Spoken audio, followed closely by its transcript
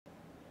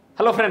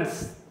Hello friends,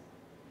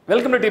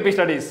 welcome to TP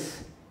studies.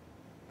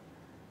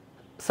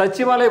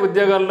 సచివాలయ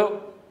ఉద్యోగాల్లో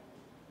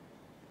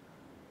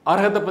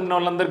అర్హత పొందిన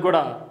వాళ్ళందరికీ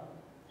కూడా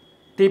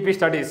టీపీ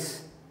స్టడీస్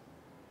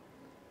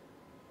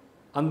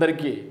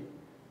అందరికీ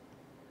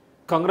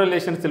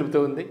కంగ్రాచులేషన్స్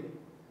తెలుపుతూ ఉంది.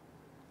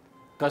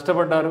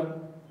 కష్టపడ్డారు,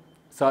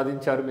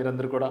 సాధించారు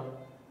మీరందరూ కూడా.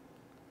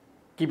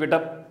 Keep it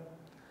up.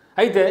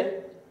 అయితే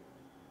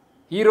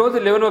ఈరోజు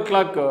 11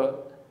 o'clock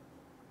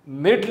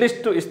మెరిట్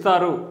లిస్ట్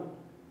ఇస్తారు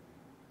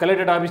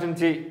కలెక్టరేట్ ఆఫీస్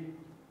నుంచి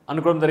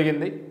అనుకోవడం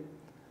జరిగింది.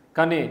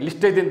 కానీ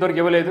లిస్ట్ అయితే ఇంతవరకు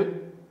ఇవ్వలేదు.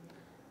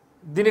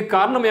 దీనికి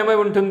కారణం ఏమై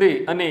ఉంటుంది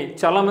అని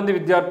చాలామంది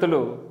విద్యార్థులు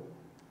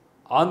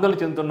ఆందోళన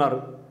చెందుతున్నారు.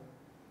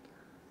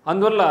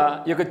 అందువల్ల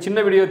ఈ యొక్క చిన్న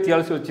వీడియో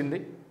తీయాల్సి వచ్చింది.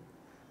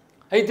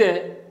 అయితే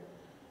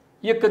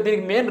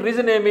దీనికి మెయిన్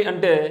రీజన్ ఏమి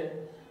అంటే,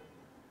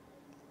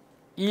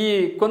 ఈ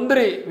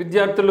కొందరి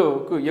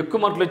విద్యార్థులకు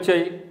ఎక్కువ మార్కులు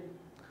వచ్చాయి.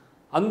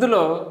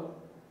 అందులో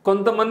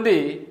కొంతమంది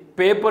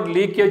పేపర్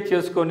లీకేజ్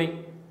చేసుకొని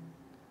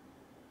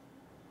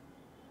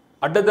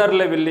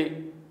అడ్డదారిలో వెళ్ళి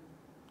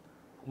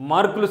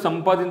మార్కులు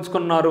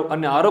సంపాదించుకున్నారు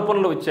అనే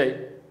ఆరోపణలు వచ్చాయి.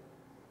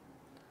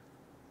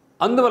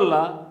 అందువల్ల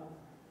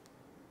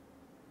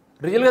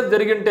రియల్గా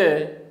జరిగింటే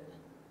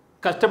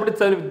కష్టపడి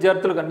చదివిన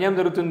విద్యార్థులకు అన్యాయం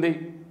జరుగుతుంది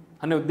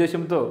అనే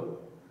ఉద్దేశంతో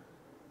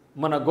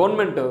మన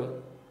గవర్నమెంట్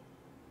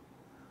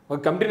ఒక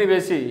కమిటీని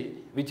వేసి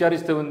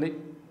విచారిస్తూ ఉంది.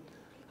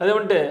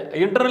 అదేమంటే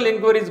internal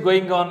enquiries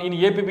going on in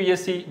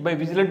APPSC by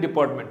vigilant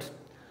departments.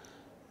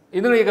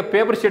 ఇందులో ఇక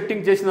పేపర్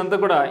సెట్టింగ్ చేసినంతా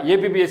కూడా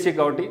ఏపీపీఎస్సీ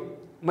కాబట్టి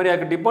మరి ఆ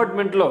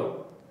డిపార్ట్మెంట్లో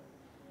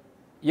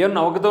ఏమన్నా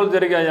అవకతవకలు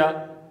జరిగాయా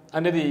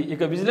అనేది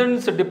ఇక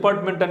విజిలెన్స్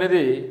డిపార్ట్మెంట్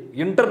అనేది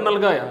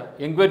ఇంటర్నల్గా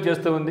ఎంక్వైరీ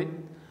చేస్తూ ఉంది.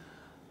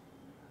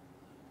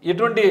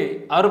 ఎటువంటి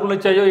ఆరోపణలు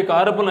వచ్చాయో ఇక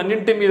ఆరోపణలు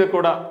అన్నింటి మీద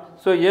కూడా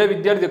ఏ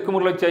విద్యార్థి ఎక్కువ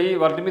మార్కులు వచ్చాయి,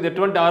 వాటి మీద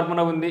ఎటువంటి ఆరోపణ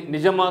ఉంది,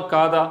 నిజమా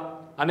కాదా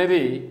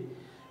అనేది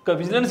ఇక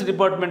విజిలెన్స్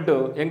డిపార్ట్మెంట్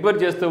ఎంక్వైరీ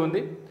చేస్తూ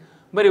ఉంది.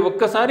 మరి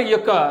ఒక్కసారి ఈ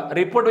యొక్క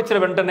రిపోర్ట్ వచ్చిన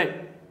వెంటనే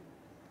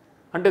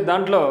అంటే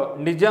దాంట్లో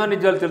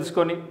నిజానిజాలు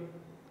తెలుసుకొని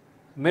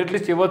మెరిట్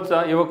లిస్ట్ ఇవ్వచ్చా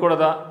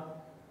ఇవ్వకూడదా,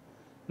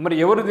 మరి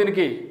ఎవరు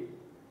దీనికి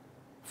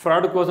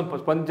ఫ్రాడ్ కోసం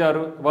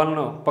స్పందించారు,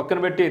 వాళ్ళను పక్కన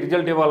పెట్టి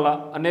రిజల్ట్ ఇవ్వాలా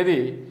అనేది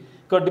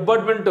ఇక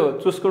డిపార్ట్మెంట్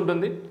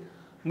చూసుకుంటుంది.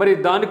 మరి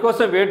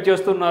దానికోసం వెయిట్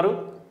చేస్తున్నారు.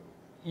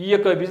 ఈ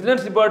యొక్క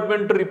విజిలెన్స్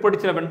డిపార్ట్మెంట్ రిపోర్ట్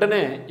ఇచ్చిన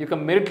వెంటనే ఇక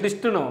మెరిట్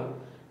లిస్టును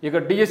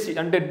ఇక డిఎస్సి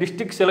అంటే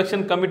డిస్ట్రిక్ట్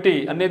సెలక్షన్ కమిటీ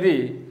అనేది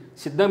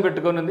సిద్ధం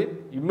పెట్టుకున్నది.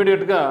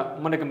 ఇమ్మీడియట్గా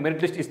మనకి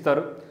మెరిట్ లిస్ట్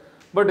ఇస్తారు.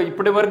 బట్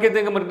ఇప్పటి వరకైతే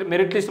ఇంకా మనకి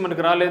మెరిట్ లిస్ట్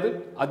మనకు రాలేదు.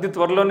 అతి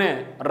త్వరలోనే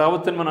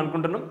రావచ్చని మనం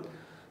అనుకుంటున్నాం.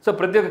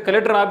 ప్రతి ఒక్క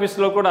కలెక్టర్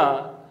ఆఫీస్లో కూడా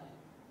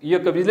ఈ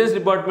యొక్క విజిలెన్స్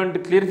డిపార్ట్మెంట్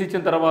క్లియరెన్స్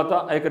ఇచ్చిన తర్వాత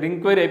ఆ యొక్క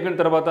ఎంక్వైరీ అయిపోయిన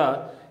తర్వాత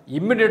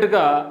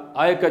ఇమ్మీడియట్గా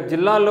ఆ యొక్క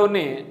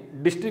జిల్లాలోని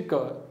డిస్ట్రిక్ట్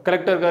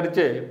కలెక్టర్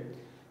గారిచే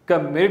ఇక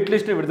మెరిట్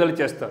లిస్ట్ని విడుదల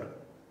చేస్తారు.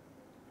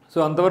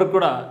 అంతవరకు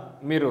కూడా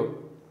మీరు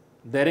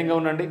ధైర్యంగా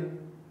ఉండండి.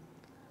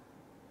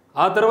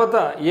 ఆ తర్వాత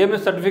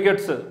ఏమేమి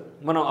సర్టిఫికేట్స్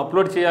మనం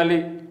అప్లోడ్ చేయాలి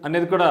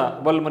అనేది కూడా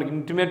వాళ్ళు మనకి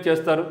ఇంటిమేట్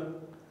చేస్తారు.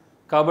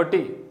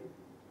 కాబట్టి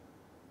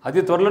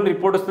అతి త్వరలో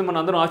రిపోర్ట్ వస్తుంది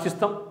మనం అందరం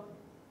ఆశిస్తాం.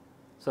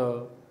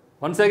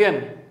 once again,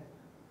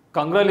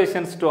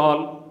 congratulations to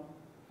all.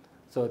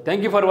 Thank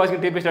you for watching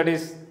TP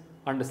Studies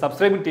and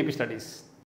subscribing TP Studies.